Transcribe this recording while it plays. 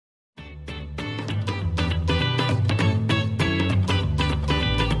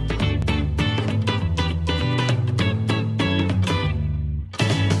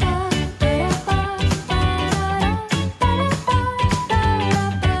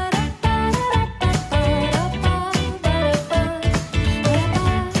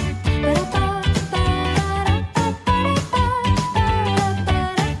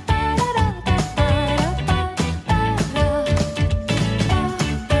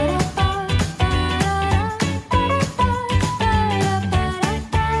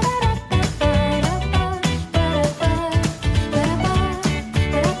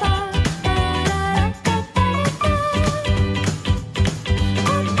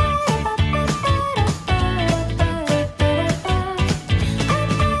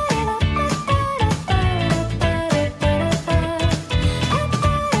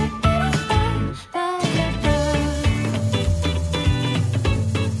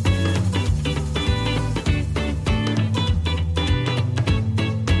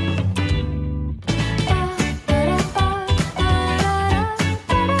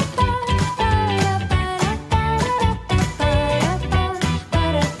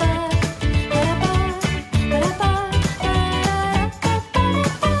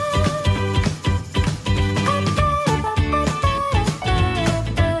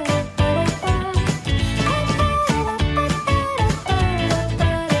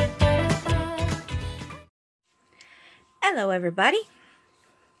Hello everybody.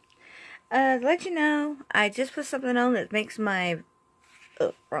 To let you know, I just put something on that makes my...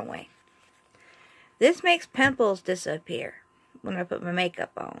 Oh, wrong way. This makes pimples disappear when I put my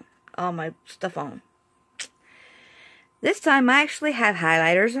makeup on. All my stuff on. This time I actually have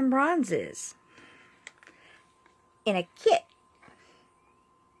highlighters and bronzes. In a kit.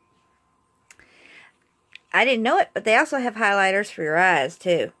 I didn't know it, but they also have highlighters for your eyes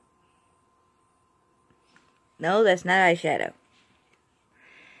too. No, that's not eyeshadow.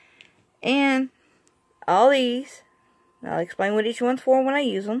 And all these, I'll explain what each one's for when I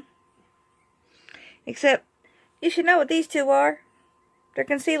use them. Except, you should know what these two are. They're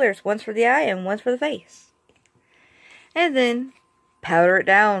concealers. One's for the eye and one's for the face. And then, powder it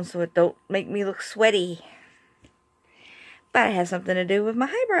down so it don't make me look sweaty. But it has something to do with my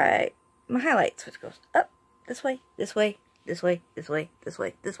highlights, which goes up, this way, this way, this way, this way, this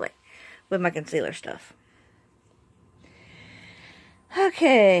way, this way. With my concealer stuff.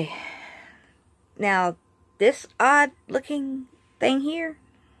 Okay. Now, this odd looking thing here,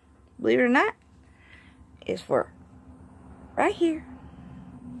 believe it or not, is for right here.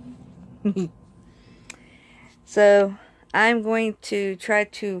 So, I'm going to try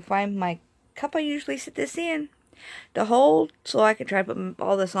to find my cup I usually sit this in to hold, so I can try to put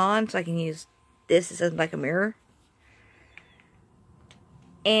all this on, so I can use this as like a mirror.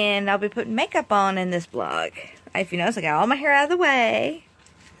 And I'll be putting makeup on in this vlog. If you notice, I got all my hair out of the way.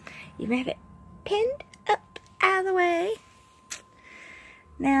 Even have it pinned up out of the way.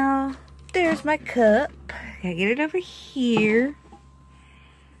 Now, there's my cup. Gotta get it over here.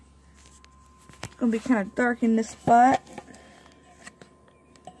 It's gonna be kind of dark in this spot.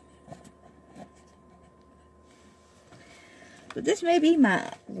 But this may be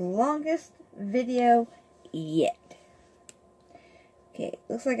my longest video yet. Okay,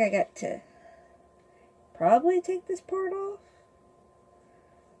 looks like I got to probably take this part off.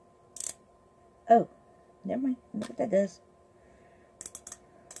 Oh, never mind. Look what that does.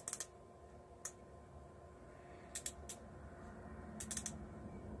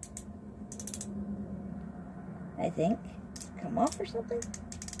 I think. Come off or something?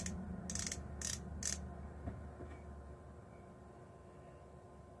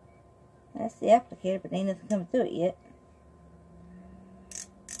 That's the applicator, but ain't nothing coming through it yet.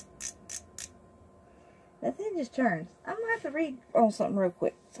 That thing just turns. I'm going to have to read on something real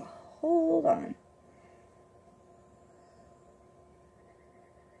quick. So hold on.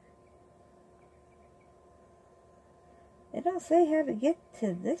 It don't say how to get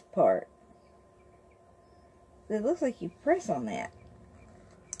to this part. It looks like you press on that.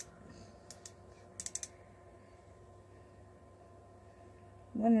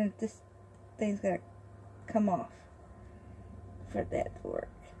 I wonder if this thing's got to come off for that to work.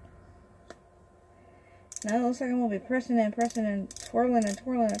 Now it looks like I'm going to be pressing and pressing and twirling and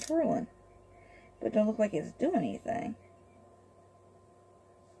twirling and twirling. But it don't look like it's doing anything.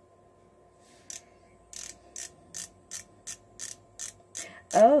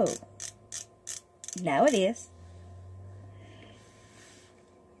 Oh. Now it is.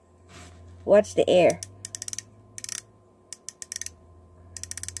 Watch the air.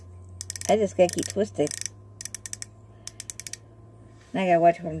 I just gotta keep twisting. Now I gotta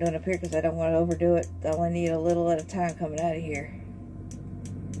watch what I'm doing up here because I don't want to overdo it. I only need a little at a time coming out of here.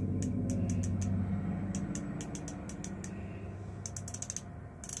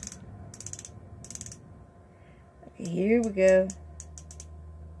 Okay, here we go.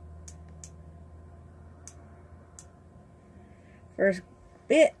 First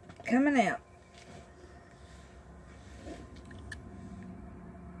bit coming out.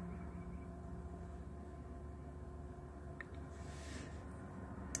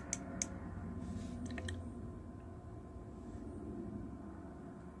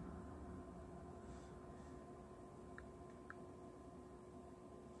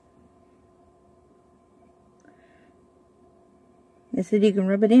 They said you can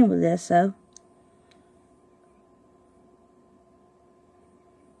rub it in with this, so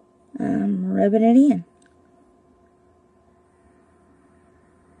I'm rubbing it in.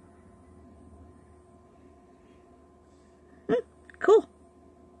 Cool.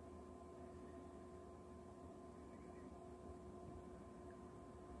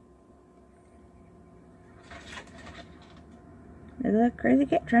 There's a crazy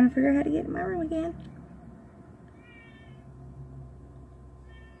cat trying to figure out how to get in my room again.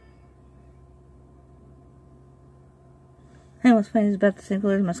 And what's funny is about the same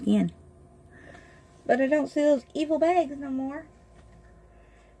color as my skin. But I don't see those evil bags no more.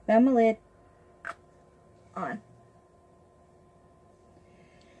 Found my lid. On.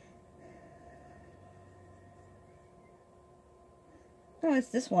 Oh, it's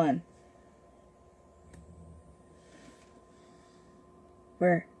this one.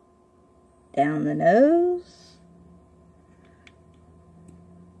 We're down the nose.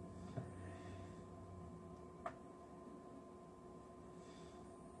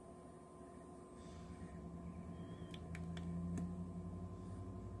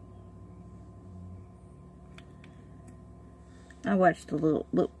 I watched the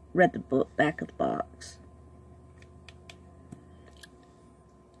read the book back of the box.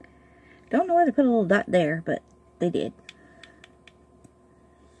 Don't know why they put a little dot there, but they did.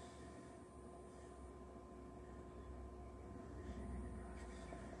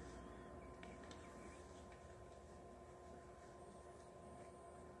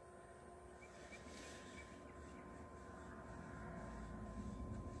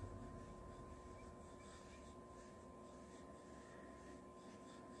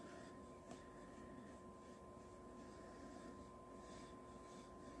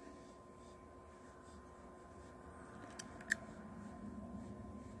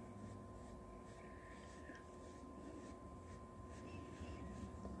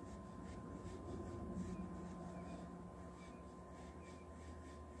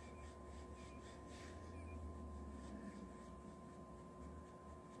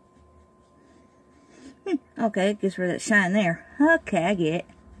 Okay, it gives her that shine there. Okay, I get it.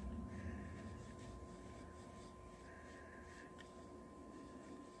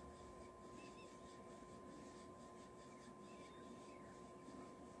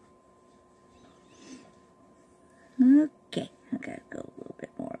 Okay, I gotta go a little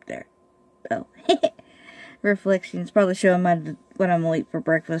bit more up there. Oh, reflections. Probably showing what I'm gonna eat for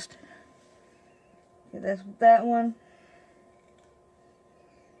breakfast. Okay, that's that one.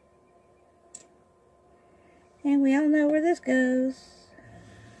 And we all know where this goes.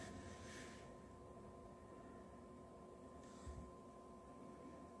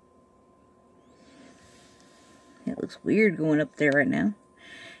 It looks weird going up there right now.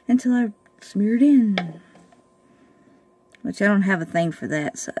 Until I smear it in. Which I don't have a thing for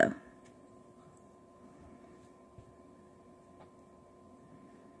that, so.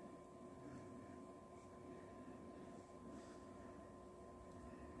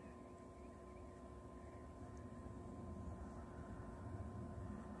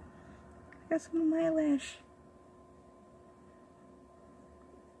 Got some eyelash.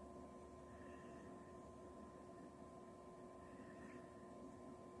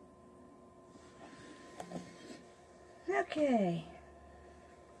 Okay.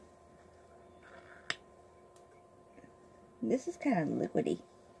 This is kind of liquidy.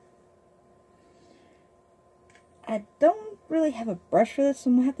 I don't really have a brush for this, so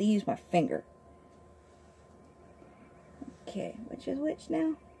I'm going to have to use my finger. Okay, which is which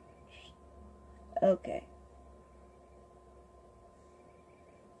now? Okay.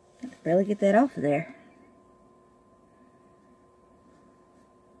 I can barely get that off of there.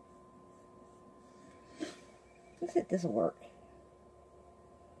 Let's see if this will work.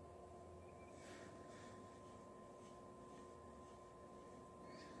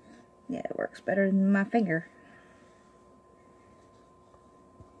 Yeah, it works better than my finger.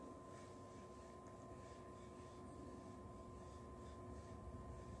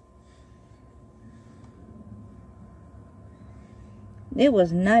 It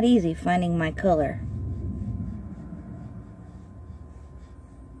was not easy finding my color.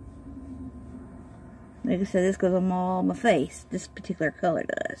 Like I said, this goes on all my face. This particular color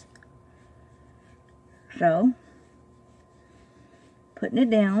does. So, putting it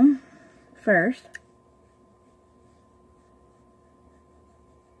down first.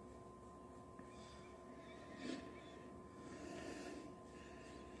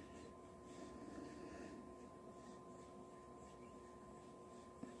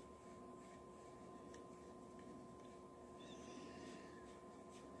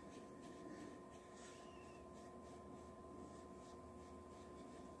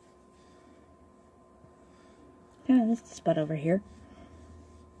 Oh, this spot over here.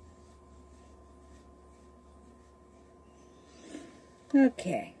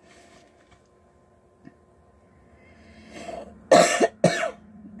 Okay.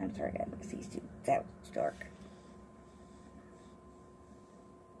 I'm sorry, I gotta mix these two. That was dark.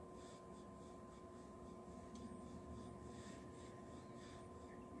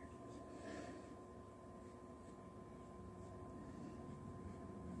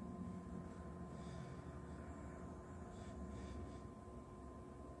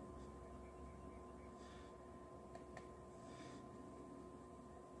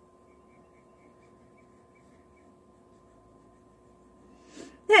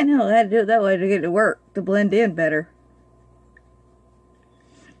 Yeah, no, I had to do it that way to get it to work, to blend in better.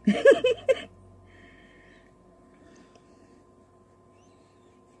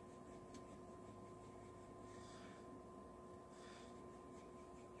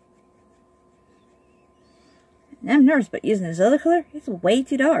 I'm nervous about using this other color. It's way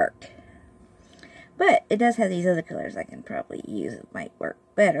too dark. But it does have these other colors I can probably use. It might work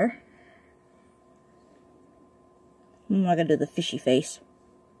better. I'm not going to do the fishy face.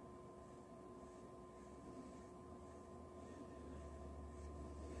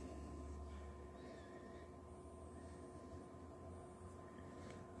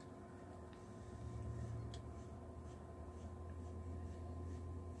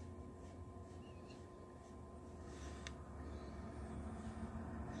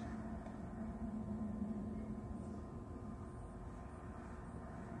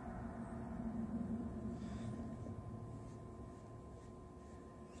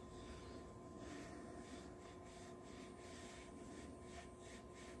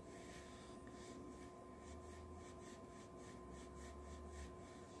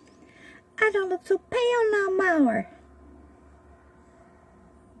 I don't look so pale no more.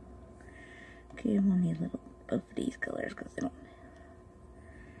 Okay, I'm gonna need a little both of these colors because they don't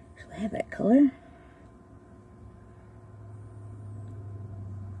actually have that color.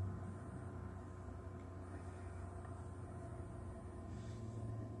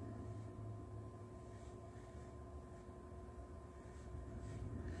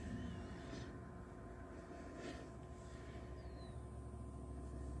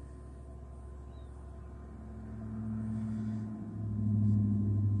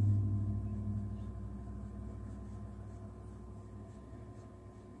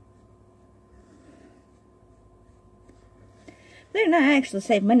 They're not actually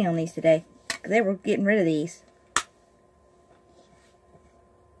saving money on these today, because they were getting rid of these.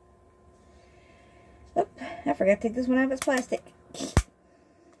 Oh, I forgot to take this one out of its plastic.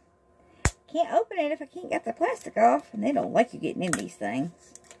 Can't open it if I can't get the plastic off, and they don't like you getting in these things.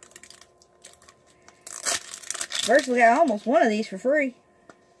 Virtually got almost one of these for free.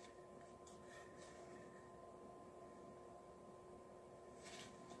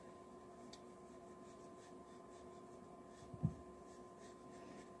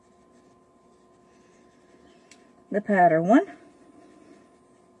 The powder one,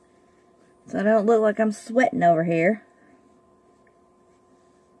 so I don't look like I'm sweating over here.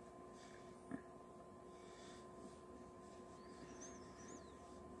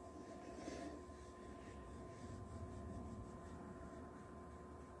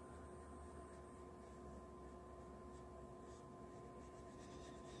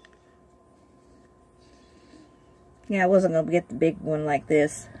 Yeah, I wasn't going to get the big one like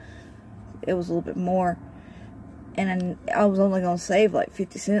this. It was a little bit more. And I was only going to save like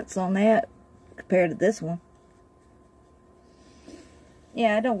 50 cents on that compared to this one.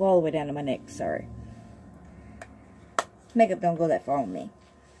 Yeah, I don't go all the way down to my neck, sorry. Makeup don't go that far on me.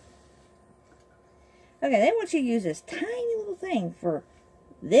 Okay, they want you to use this tiny little thing for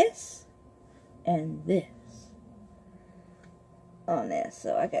this and this on this.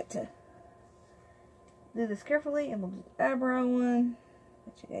 So I got to do this carefully, and the eyebrow one,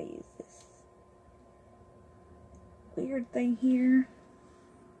 but you gotta use this weird thing here.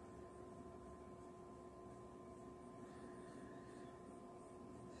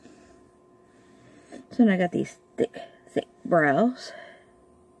 So now I got these thick brows.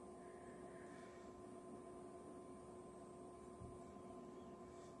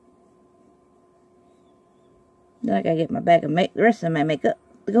 Now I gotta get my bag of the rest of my makeup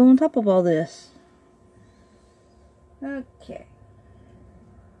to go on top of all this. Okay.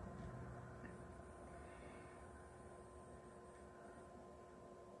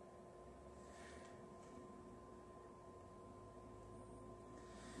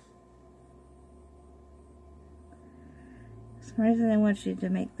 For some reason I want you to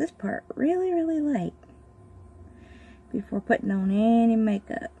make this part really, really light before putting on any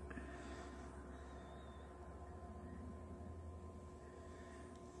makeup.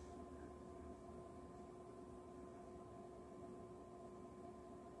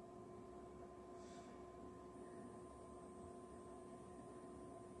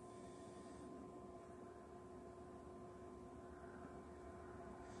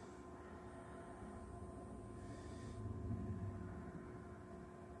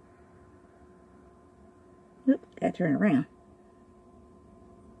 Oops, gotta turn around.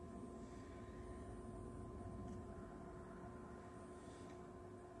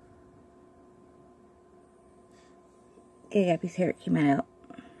 Okay, I got a piece of hair that came out.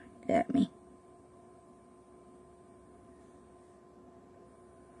 Got me.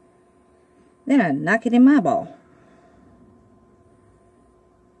 Then I knock it in my ball.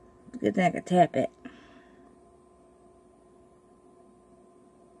 Good thing I can tap it.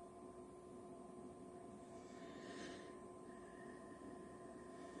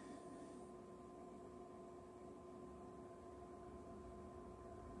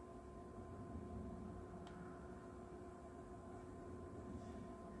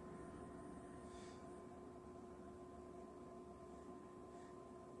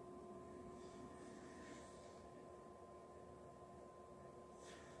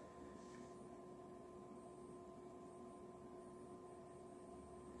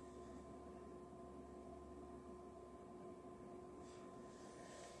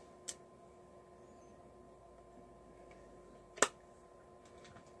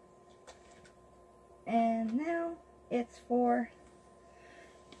 And now it's for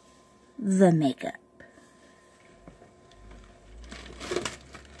the makeup.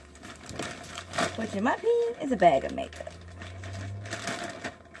 Which in my opinion is a bag of makeup.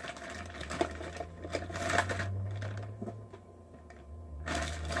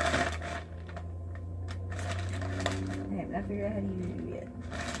 I have not figured out how to use it yet.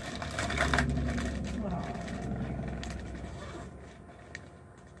 Hold on.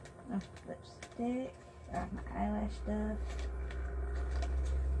 Lipstick. My eyelash stuff.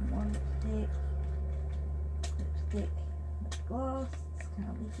 More lipstick. Lip gloss. It's kind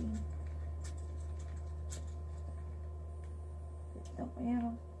of leaky. Don't matter.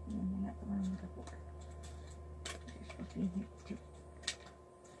 And then not the one with the book. It's supposed to be in here too.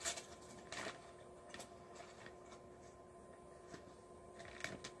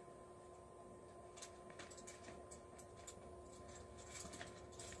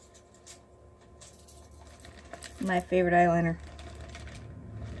 My favorite eyeliner.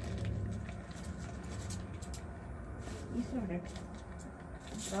 You sort of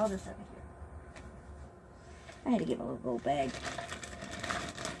put all this up here. I had to get my little gold bag.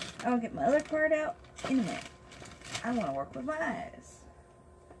 I'll get my other card out in a minute. I want to work with my eyes.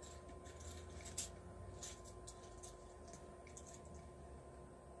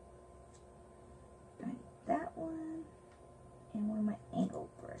 I need that one and one of my angled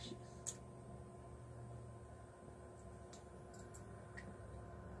brushes.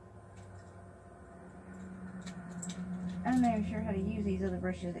 I'm not even sure how to use these other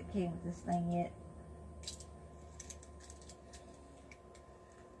brushes that came with this thing yet.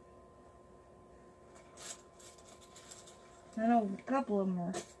 I know a couple of them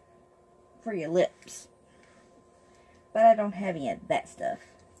are for your lips, but I don't have any of that stuff.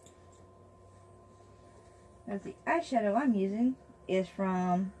 Because the eyeshadow I'm using is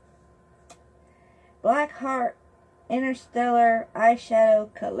from Blackheart Interstellar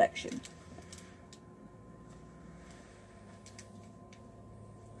Eyeshadow Collection.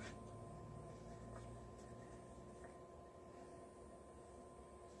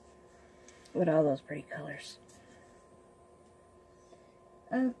 With all those pretty colors.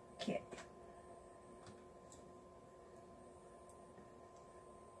 Okay.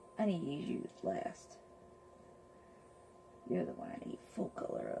 I need to use you last. You're the one I need full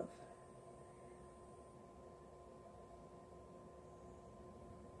color of.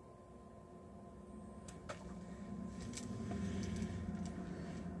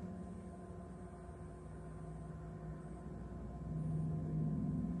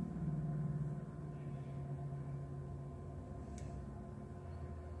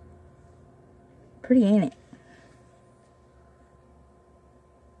 Pretty, ain't it?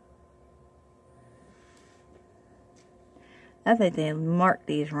 I think they marked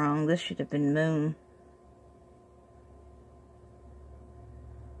these wrong. This should have been moon.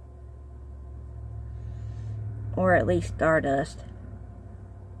 Or at least stardust.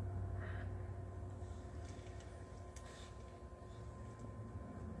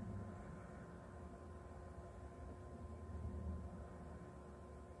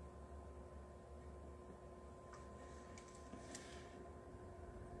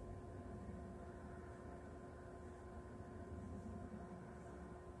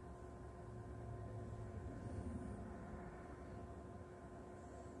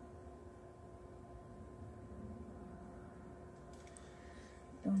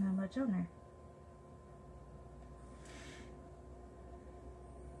 Don't have much on there.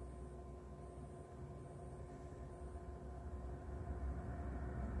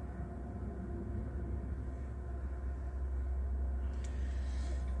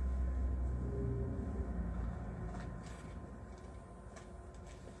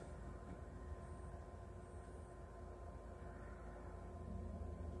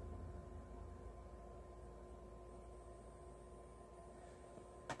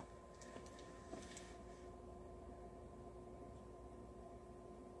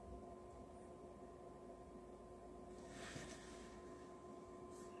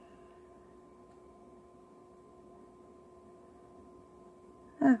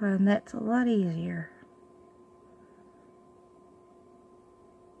 I find that's a lot easier.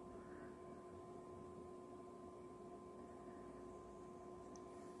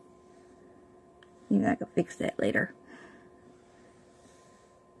 You know, I can fix that later.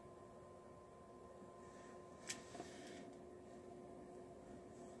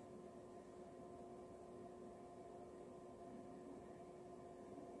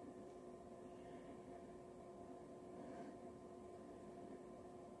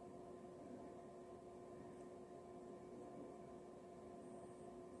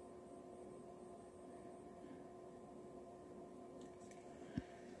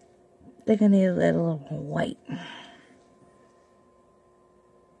 I think I need to add a little white.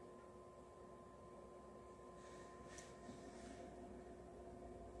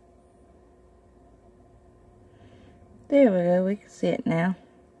 There we go, we can see it now.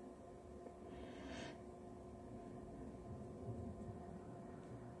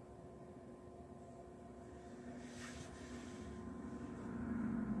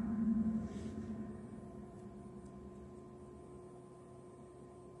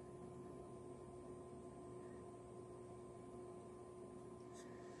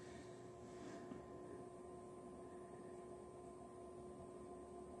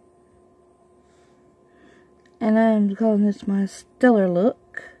 And I'm calling this my stellar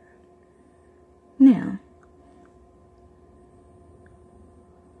look. Now,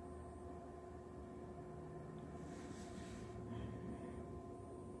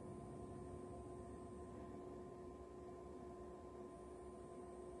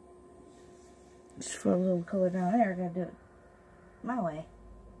 just for a little color down there, I gotta do it my way.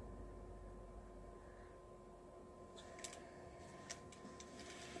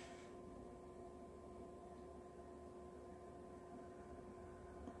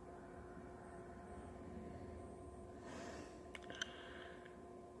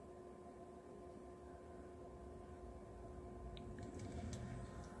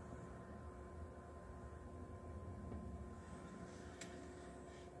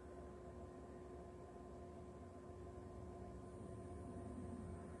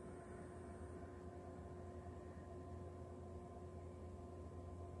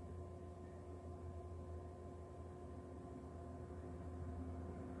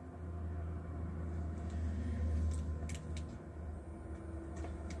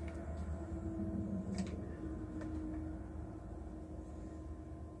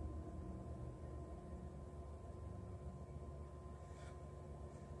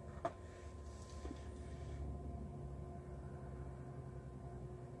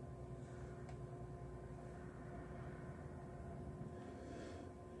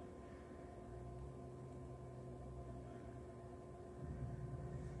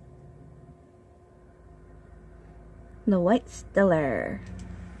 The white stellar.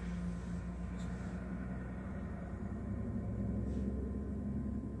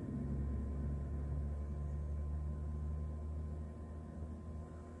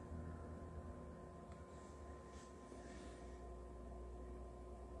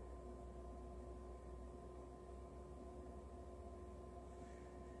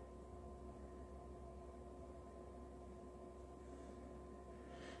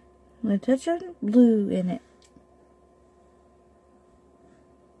 I'm going to touch of blue in it.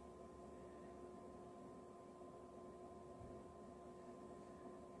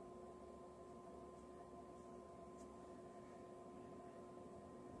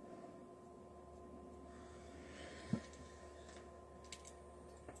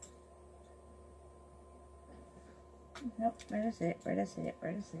 Nope, where is it? Where is it?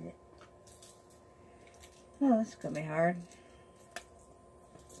 Where is it? Oh, this is going to be hard.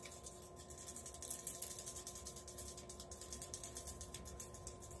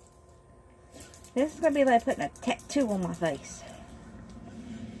 This is going to be like putting a tattoo on my face.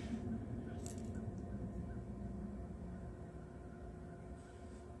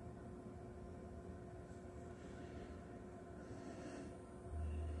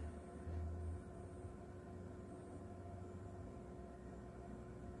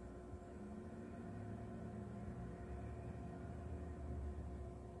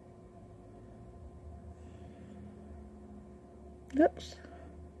 Oops.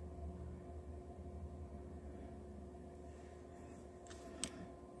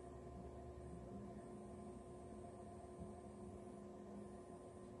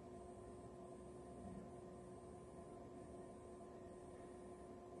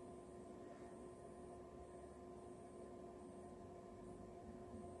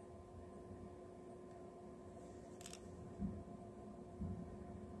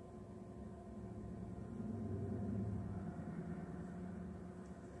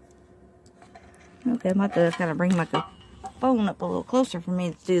 Okay, I might have to kind of bring my phone up a little closer for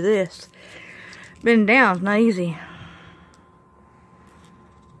me to do this. Bending down is not easy.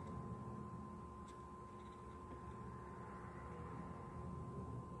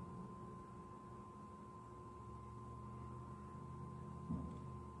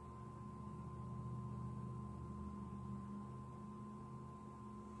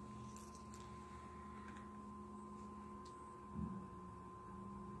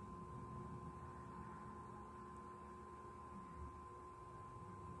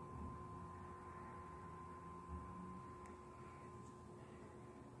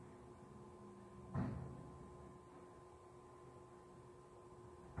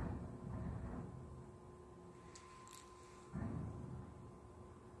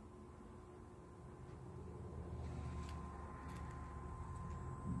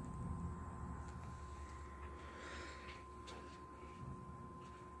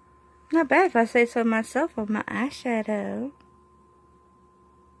 Not bad if I say so myself on my eyeshadow.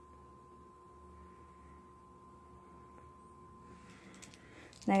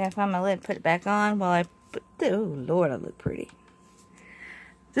 Now I gotta find my lid, put it back on while I put, oh Lord, I look pretty.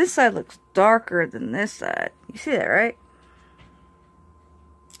 This side looks darker than this side. You see that, right?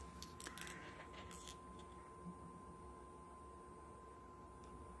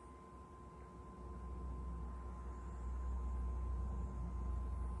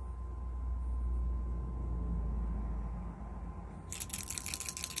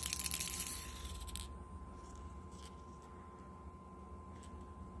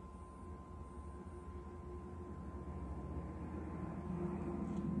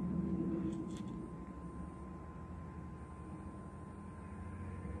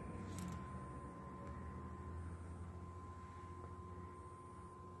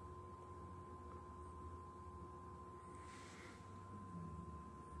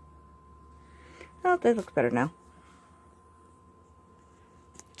 Oh, that looks better now.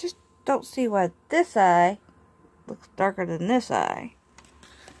 Just don't see why this eye looks darker than this eye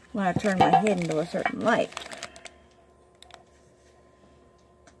when I turn my head into a certain light.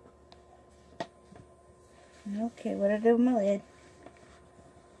 Okay, what do I do with my lid?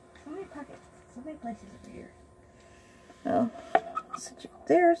 So many pockets, so many places over here. Oh, sit you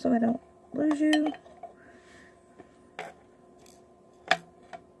there so I don't lose you.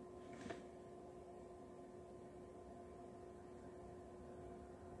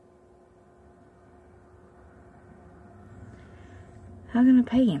 How can I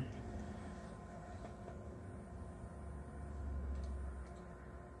pay him?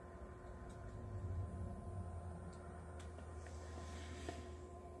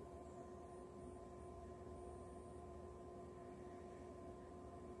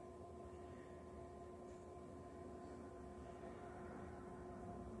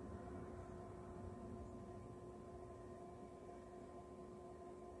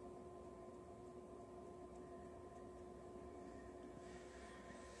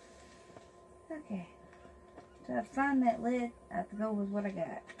 Okay, so to find that lid, I have to go with what I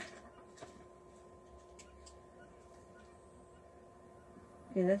got.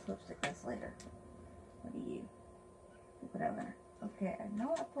 Okay, this lipstick, that's later. What do you? Put out there. Okay, I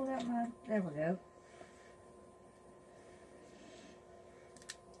know I pulled out my, there we go.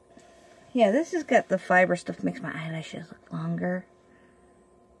 Yeah, this has got the fiber stuff, makes my eyelashes look longer.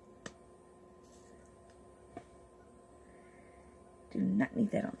 Do not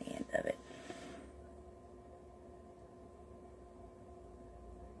need that on the end of it.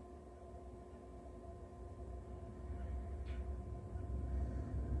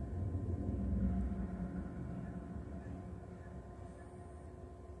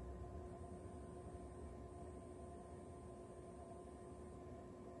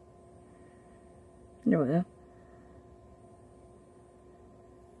 There we go.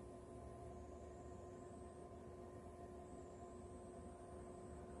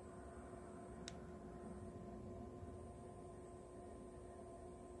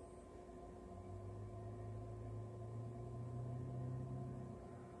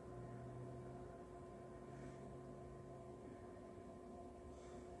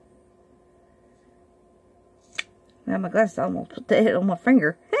 Now my glasses almost put the head on my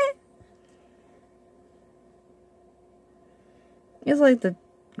finger. It's like the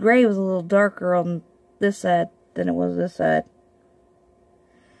gray was a little darker on this side than it was this side.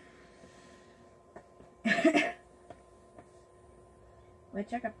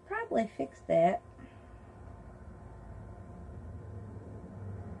 Which I could probably fix that.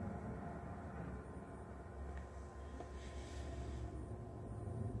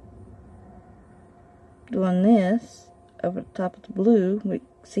 Doing this over the top of the blue, we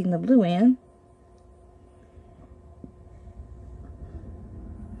seen the blue in.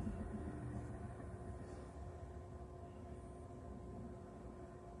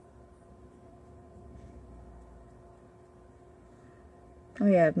 Oh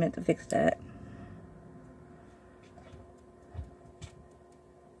yeah, I meant to fix that.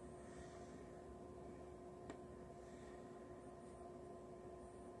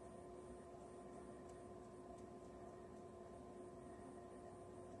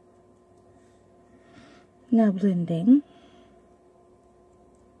 Now blending.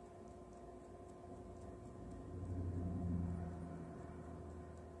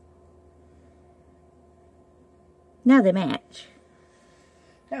 Now they match.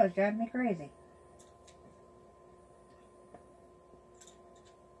 That was driving me crazy.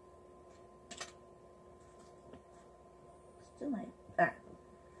 Still like that.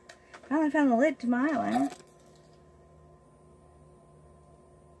 Finally found the lid to my eyeliner.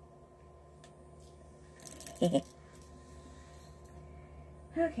 Okay,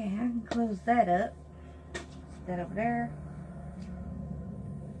 I can close that up. Set that over there.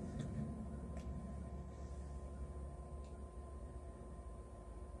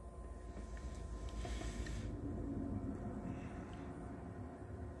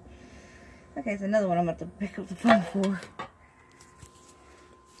 Okay, it's another one I'm about to pick up the phone for.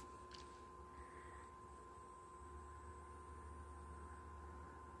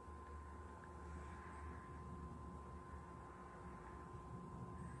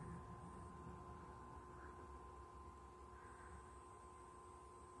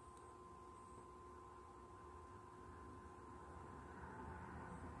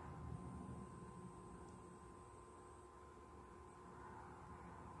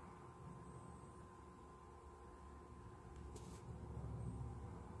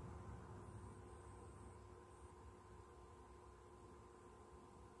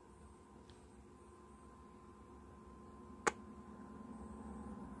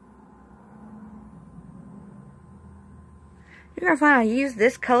 You're gonna find I use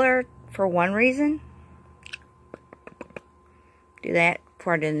this color for one reason. Do that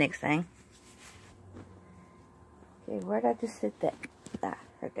before I do the next thing. Okay, where did I just sit that? Ah,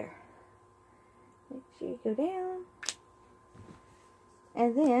 right there. Make sure you go down.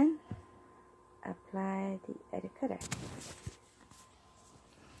 And then apply the other color.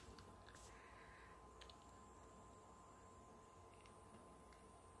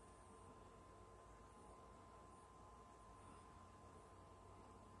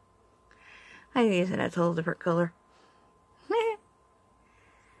 I can use it as a whole different color.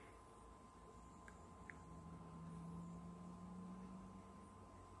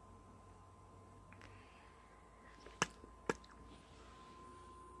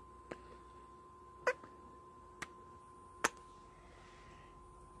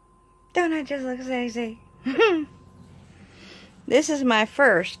 Don't I just look sexy? This is my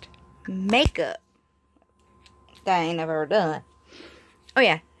first makeup thing I've ever done. Oh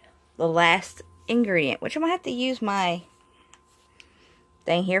yeah, the last ingredient, which I'm gonna have to use my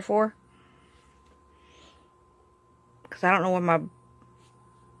thing here for, because I don't know where my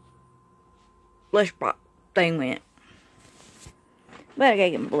blush pop thing went. But I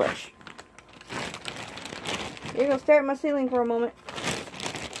gotta get my blush. You're gonna stare at my ceiling for a moment.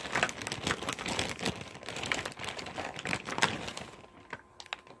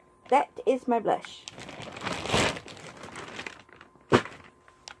 That is my blush.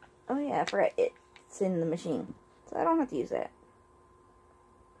 Oh yeah, I forgot it's in the machine. So I don't have to use that.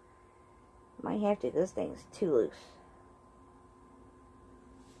 Might have to, this thing's too loose.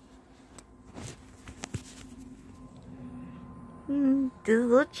 Do the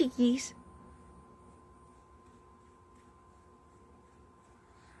little cheekies.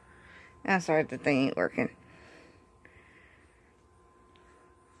 I'm sorry, the thing ain't working.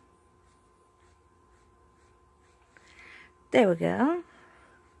 There we go.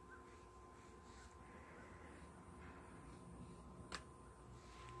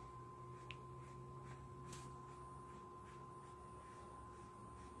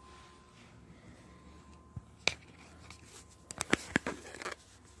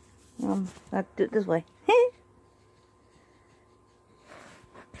 I'll do it this way.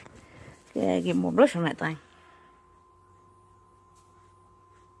 Yeah, get more blush on that thing.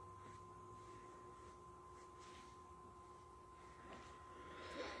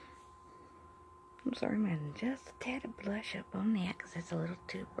 I'm sorry, man. Just a tad of blush up on that because it's a little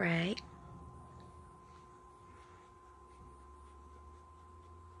too bright.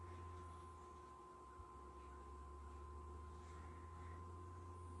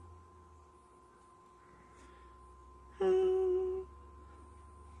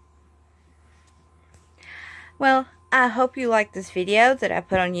 Well, I hope you liked this video that I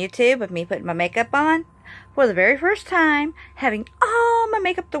put on YouTube of me putting my makeup on for the very first time, having all my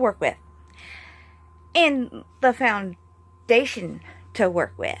makeup to work with. And the foundation to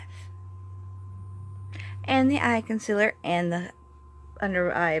work with. And the eye concealer and the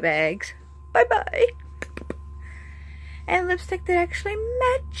under eye bags. Bye-bye. And lipstick that actually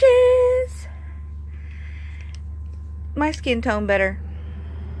matches my skin tone better.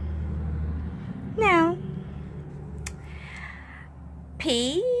 Now,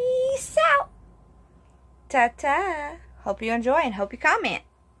 peace out. Ta-ta. Hope you enjoy and hope you comment.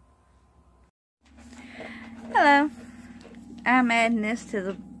 Hello. I'm adding this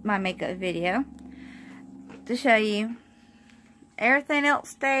to my makeup video to show you everything else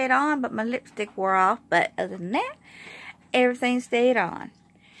stayed on, but my lipstick wore off. But other than that, everything stayed on.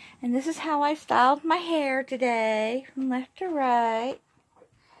 And this is how I styled my hair today, from left to right.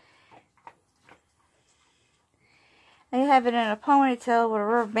 I have it in a ponytail with a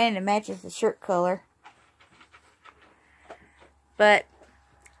rubber band that matches the shirt color. But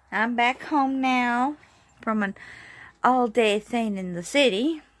I'm back home now from an all-day thing in the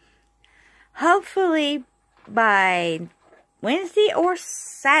city. Hopefully by Wednesday or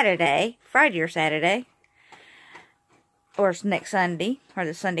Saturday, Friday or Saturday, or next Sunday, or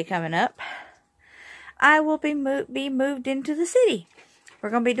the Sunday coming up, I will be moved into the city. We're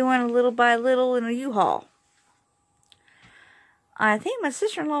going to be doing a little by little in a U-Haul. I think my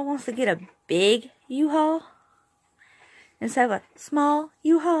sister-in-law wants to get a big U-Haul instead of a small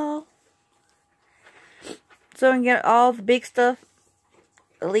U-Haul. So we can get all the big stuff,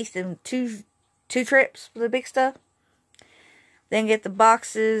 at least in two trips for the big stuff. Then get the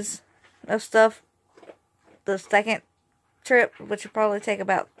boxes of stuff the second trip, which will probably take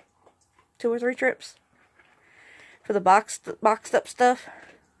about 2 or 3 trips for the boxed up stuff.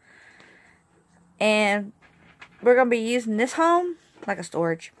 And we're going to be using this home like a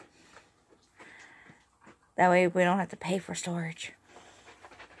storage. That way we don't have to pay for storage,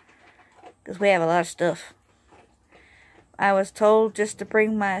 because we have a lot of stuff. I was told just to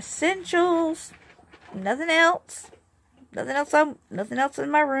bring my essentials, nothing else. Nothing else in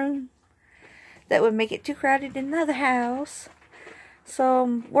my room that would make it too crowded in another house. So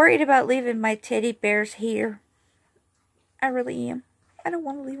I'm worried about leaving my teddy bears here. I really am. I don't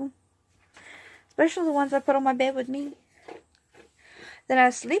want to leave them. Especially the ones I put on my bed with me, that I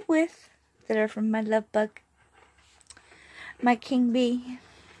sleep with, that are from my love bug, my king bee.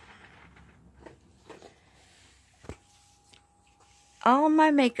 All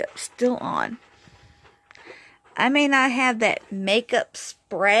my makeup still on. I may not have that makeup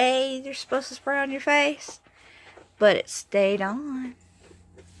spray you're supposed to spray on your face, but it stayed on.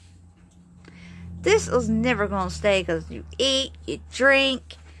 This is never going to stay, because you eat, you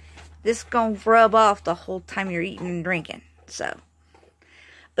drink. This is going to rub off the whole time you're eating and drinking. So,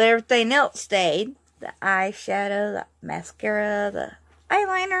 but everything else stayed. The eyeshadow, the mascara, the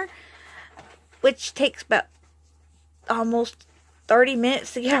eyeliner, which takes about almost 30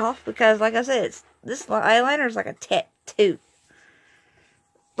 minutes to get off, because like I said, this eyeliner is like a tattoo.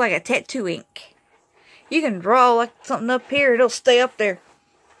 Like a tattoo ink. You can draw like something up here, it'll stay up there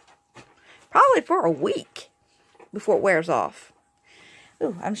probably for a week before it wears off.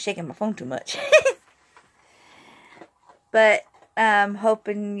 Ooh, I'm shaking my phone too much. But I'm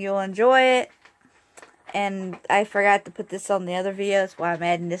hoping you'll enjoy it. And I forgot to put this on the other video, that's why I'm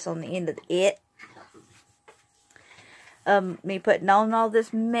adding this on the end of it. Me putting on all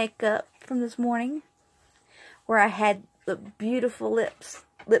this makeup from this morning, where I had the beautiful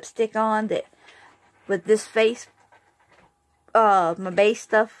lipstick on, that with this face, my base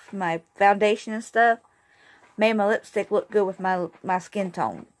stuff, my foundation and stuff, made my lipstick look good with my skin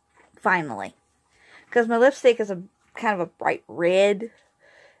tone, finally. Because my lipstick is a kind of a bright red,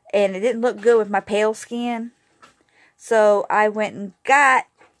 and it didn't look good with my pale skin. So I went and got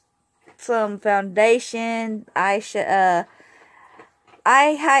some foundation, the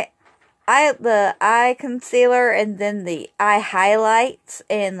eye concealer, and then the eye highlights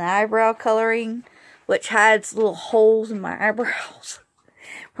and the eyebrow coloring, which hides little holes in my eyebrows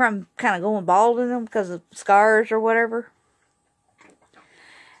where I'm kind of going bald in them because of scars or whatever.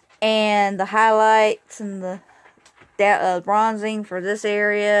 And the highlights and the bronzing for this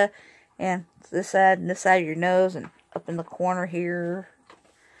area, and this side and this side of your nose, and up in the corner here,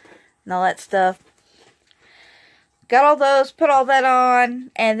 and all that stuff. Got all those, put all that on,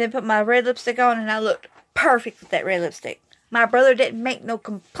 and then put my red lipstick on, and I looked perfect with that red lipstick. My brother didn't make no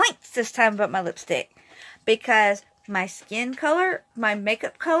complaints this time about my lipstick, because my skin color, my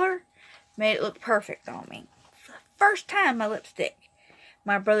makeup color, made it look perfect on me. For the first time, my lipstick,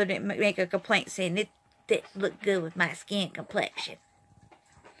 my brother didn't make a complaint saying it didn't look good with my skin complexion.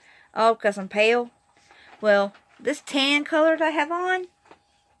 Oh, because I'm pale? Well, this tan color that I have on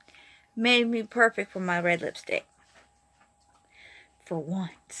made me perfect for my red lipstick. for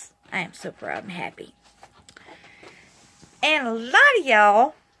once. I am so proud and happy. And a lot of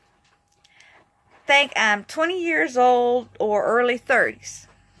y'all think I'm 20 years old or early 30s.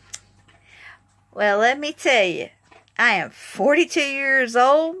 Well, let me tell you, I am 42 years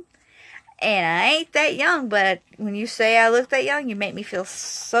old, and I ain't that young, but when you say I look that young, you make me feel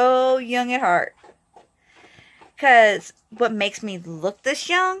so young at heart. Because what makes me look this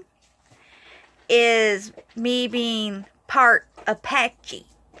young is me being part Apache,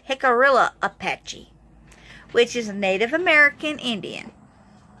 Jicarilla Apache, which is a Native American Indian.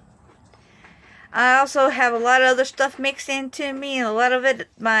 I also have a lot of other stuff mixed into me, and a lot of it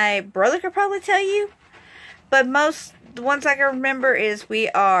my brother could probably tell you. But most, the ones I can remember is we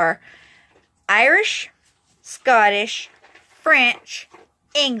are Irish, Scottish, French,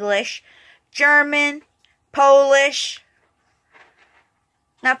 English, German, Polish,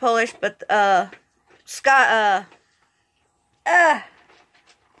 not Polish, but,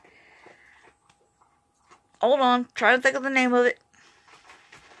 hold on, trying to think of the name of it.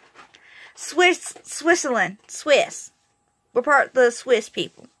 Switzerland. Swiss. We're part of the Swiss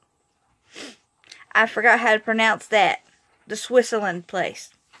people. I forgot how to pronounce that. The Switzerland place.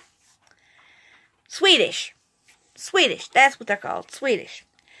 Swedish. Swedish. That's what they're called. Swedish.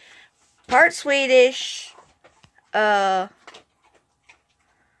 Part Swedish. I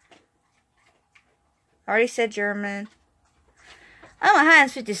already said German. I'm a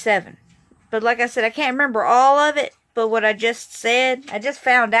Heinz 57. But like I said, I can't remember all of it. But what I just said, I just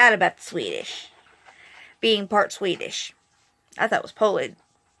found out about the Swedish. Being part Swedish. I thought it was Poland.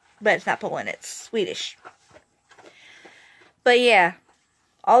 But it's not Poland, it's Swedish. But yeah.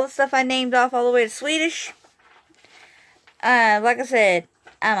 All the stuff I named off all the way to Swedish. Like I said,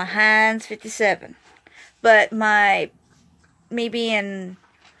 I'm a Heinz 57. But me being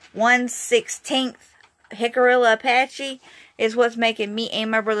 1/16th Jicarilla Apache is what's making me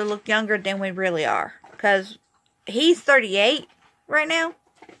and my brother look younger than we really are. Because he's 38 right now.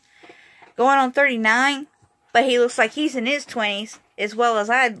 Going on 39. But he looks like he's in his 20s. As well as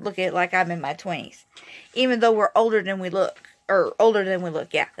I look at it like I'm in my 20s. Even though we're older than we look. Or older than we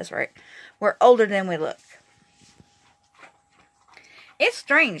look. Yeah, that's right. We're older than we look. It's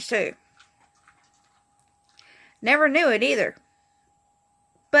strange too. Never knew it either.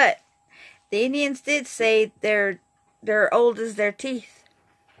 But the Indians did say they're old as their teeth.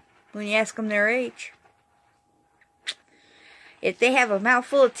 When you ask them their age. If they have a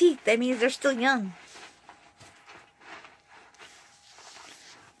mouthful of teeth, that means they're still young.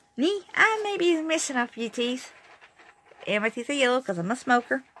 Me, I may be missing a few teeth. And my teeth are yellow because I'm a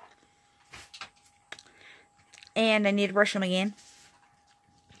smoker. And I need to brush them again.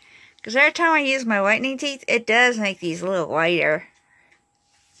 Because every time I use my whitening teeth, it does make these a little whiter.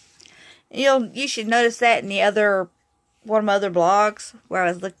 You should notice that in one of my other blogs where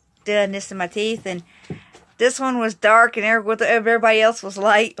I was doing this in my teeth, and this one was dark and everybody else was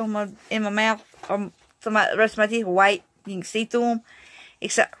light in my mouth. So the rest of my teeth were white. You can see through them,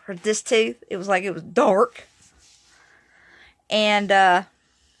 except for this tooth. It was like it was dark. And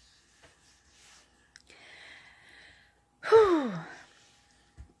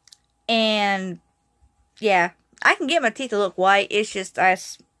and yeah, I can get my teeth to look white. It's just I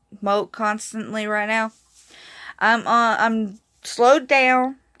smoke constantly right now. I'm slowed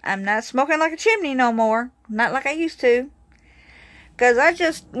down. I'm not smoking like a chimney no more. Not like I used to. Because I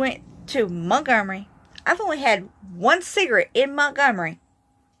just went to Montgomery. I've only had one cigarette in Montgomery.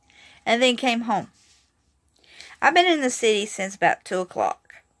 And then came home. I've been in the city since about 2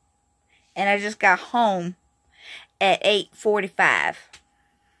 o'clock. And I just got home at 8:45.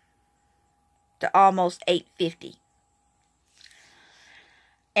 To almost 8:50.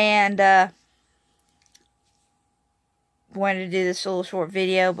 And wanted to do this little short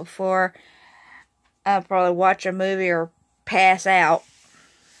video before I'll probably watch a movie or pass out.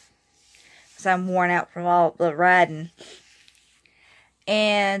 Because I'm worn out from all the riding.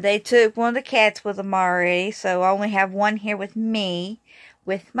 And they took one of the cats with them already. So I only have one here with me.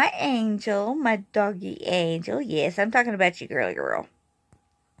 With my angel. My doggy angel. Yes, I'm talking about you, girly girl.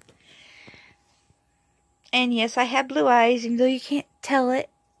 And yes, I have blue eyes, even though you can't tell it.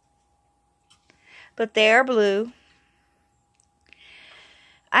 But they are blue.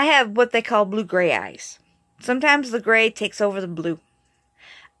 I have what they call blue-gray eyes. Sometimes the gray takes over the blue.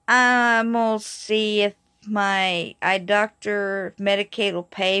 I'm going to see if my eye doctor, Medicaid, will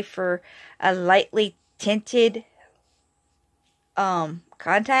pay for a lightly tinted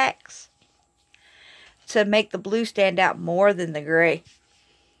contacts to make the blue stand out more than the gray.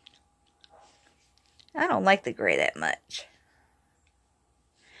 I don't like the gray that much.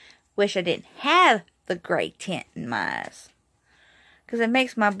 Wish I didn't have the gray tint in my eyes. Because it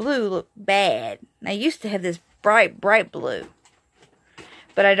makes my blue look bad. And I used to have this bright, bright blue.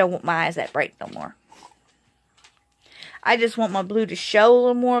 But I don't want my eyes that bright no more. I just want my blue to show a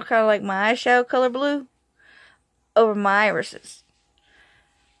little more, kind of like my eyeshadow color blue, over my irises.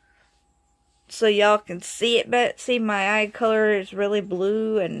 So y'all can see it, but see my eye color is really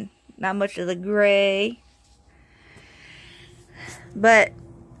blue and not much of the gray. But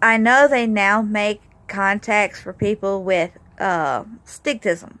I know they now make contacts for people with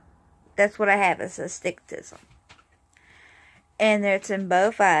stigmatism. That's what I have, is a stigmatism. And it's in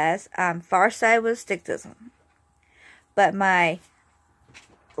both eyes. I'm farsighted with stigmatism. But my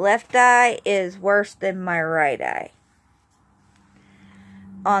left eye is worse than my right eye.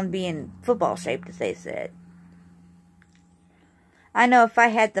 On being football shaped, as they said. I know if I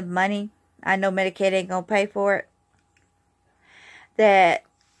had the money, I know Medicaid ain't gonna pay for it, that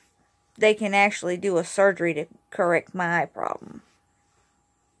they can actually do a surgery to correct my eye problem.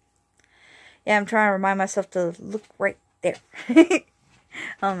 Yeah, I'm trying to remind myself to look right there.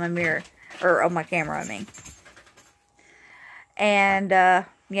 On my mirror. Or on my camera, I mean. And,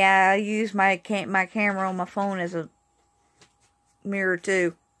 yeah, I use my camera on my phone as a mirror,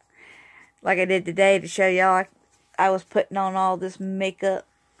 too. Like I did today to show y'all I was putting on all this makeup.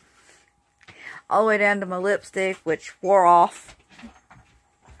 All the way down to my lipstick, which wore off.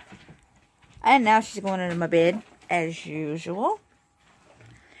 And now she's going into my bed, as usual.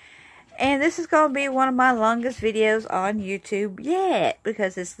 And this is going to be one of my longest videos on YouTube yet.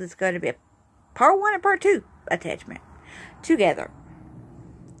 Because this is going to be a part 1 and part 2 attachment. Together.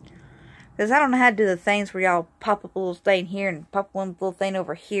 Because I don't know how to do the things where y'all pop up a little thing here and pop one little thing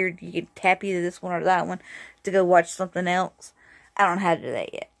over here. You can tap either this one or that one to go watch something else. I don't know how to do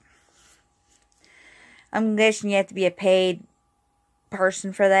that yet. I'm guessing you have to be a paid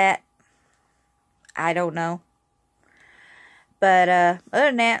person for that. I don't know. But other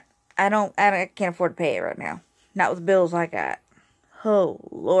than that, I can't afford to pay it right now. Not with the bills I got. Oh,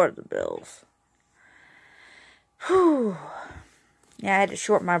 Lord, the bills. Whew. Yeah, I had to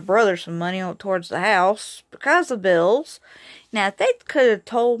short my brother some money towards the house because of bills. Now, if they could have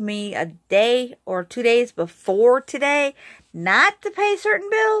told me a day or 2 days before today not to pay certain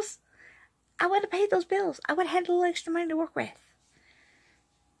bills, I would have paid those bills. I would have had a little extra money to work with.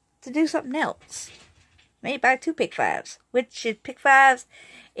 To do something else. Maybe buy 2 Pick 5s. Which is Pick 5s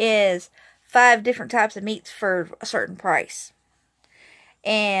is 5 different types of meats for a certain price.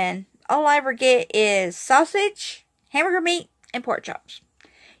 And all I ever get is sausage, hamburger meat, and pork chops.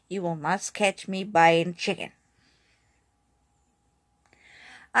 You will not catch me buying chicken.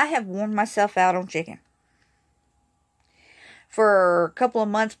 I have worn myself out on chicken. For a couple of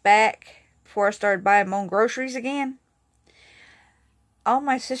months back, before I started buying my own groceries again, all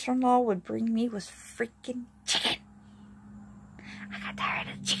my sister-in-law would bring me was freaking chicken. I got tired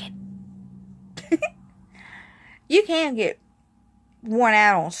of chicken. You can get worn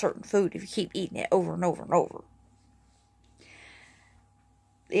out on certain food if you keep eating it over and over and over.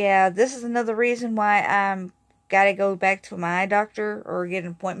 Yeah, this is another reason why I'm gotta go back to my eye doctor or get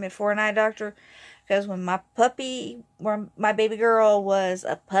an appointment for an eye doctor. Because when my baby girl was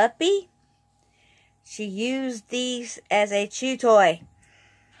a puppy, she used these as a chew toy.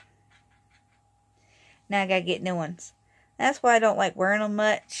 Now I gotta get new ones. That's why I don't like wearing them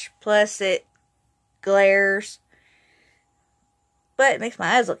much. Plus it glares. But it makes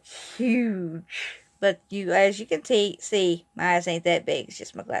my eyes look huge. But as you can see, my eyes ain't that big. It's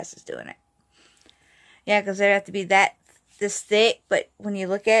just my glasses doing it. Yeah, because they have to be this thick. But when you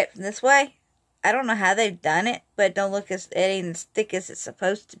look at it from this way, I don't know how they've done it. But it don't look it ain't as thick as it's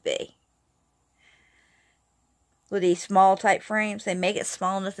supposed to be. With these small type frames, they make it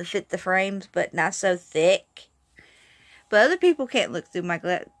small enough to fit the frames, but not so thick. But other people can't look through my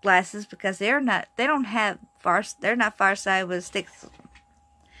glasses because they're not farsighted with sticks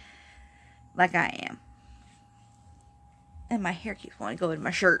like I am. And my hair keeps wanting to go in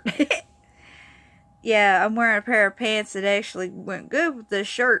my shirt. Yeah, I'm wearing a pair of pants that actually went good with this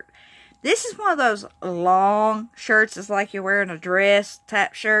shirt. This is one of those long shirts. It's like you're wearing a dress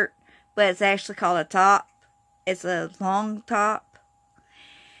type shirt, but it's actually called a top. It's a long top.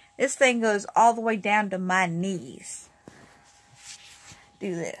 This thing goes all the way down to my knees.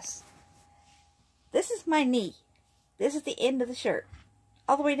 Do this. This is my knee. This is the end of the shirt.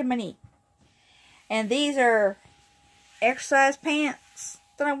 All the way to my knee. And these are exercise pants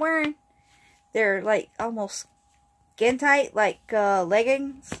that I'm wearing. They're like almost skin tight, like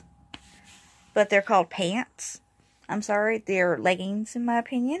leggings. But they're called pants. I'm sorry, they're leggings in my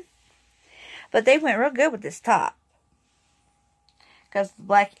opinion. But they went real good with this top. Because the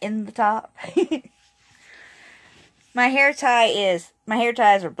black in the top. My hair ties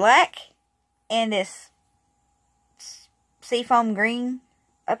are black and this seafoam green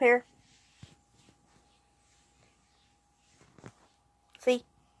up here. See?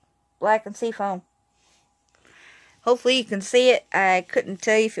 Black and seafoam. Hopefully you can see it. I couldn't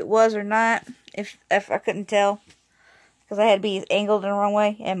tell you if it was or not. If I couldn't tell. Because I had to be angled in the wrong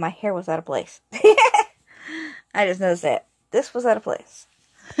way. And my hair was out of place. I just noticed that. This was out of place.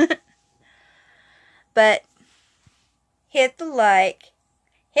 But hit the like.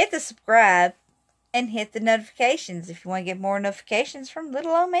 Hit the subscribe. And hit the notifications if you want to get more notifications from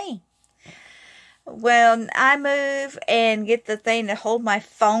little old me. When I move and get the thing to hold my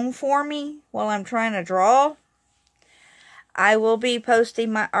phone for me while I'm trying to draw, I will be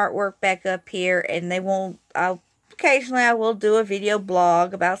posting my artwork back up here, and occasionally I will do a video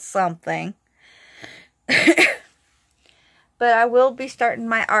blog about something. But I will be starting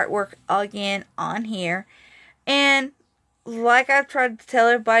my artwork again on here. And like I've tried to tell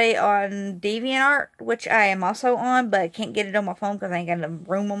everybody on DeviantArt, which I am also on, but I can't get it on my phone because I ain't got enough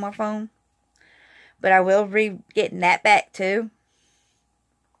room on my phone. But I will be getting that back too.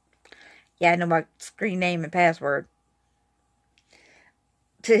 Yeah, I know my screen name and password.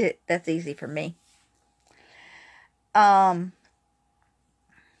 That's easy for me. For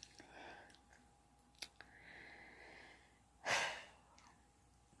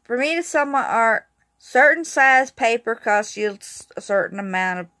me to sell my art, certain size paper costs you a certain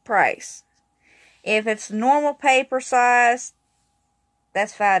amount of price. If it's normal paper size,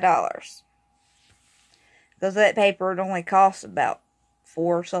 that's $5. Because that paper, it only costs about $4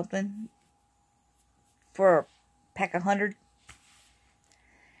 or something for a pack of 100.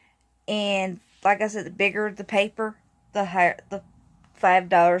 And like I said, the bigger the paper, the higher, the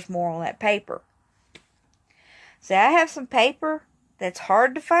 $5 more on that paper. See, I have some paper that's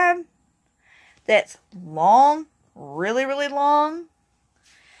hard to find, that's long, really, really long.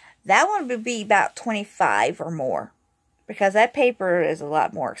 That one would be about $25 or more, because that paper is a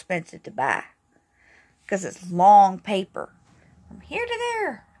lot more expensive to buy. Because it's long paper. From here to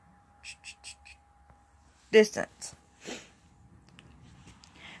there. Distance.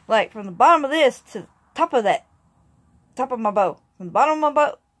 Like from the bottom of this to the top of that. Top of my bow. From the bottom of my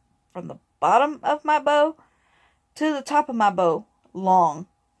bow. From the bottom of my bow to the top of my bow. Long.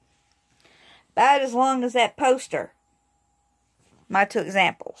 About as long as that poster. My two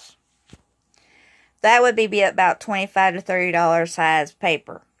examples. That would be about $25 to $30 size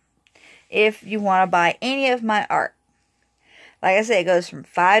paper. If you want to buy any of my art. Like I said, it goes from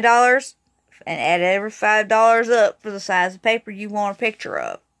 $5 and add every $5 up for the size of paper you want a picture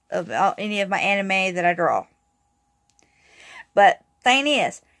of any of my anime that I draw. But thing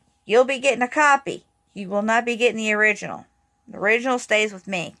is, you'll be getting a copy. You will not be getting the original. The original stays with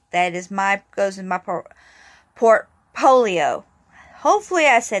me. That is goes in my portfolio. Hopefully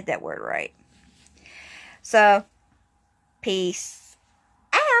I said that word right. So, peace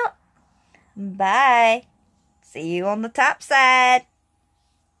out. Bye. See you on the top side.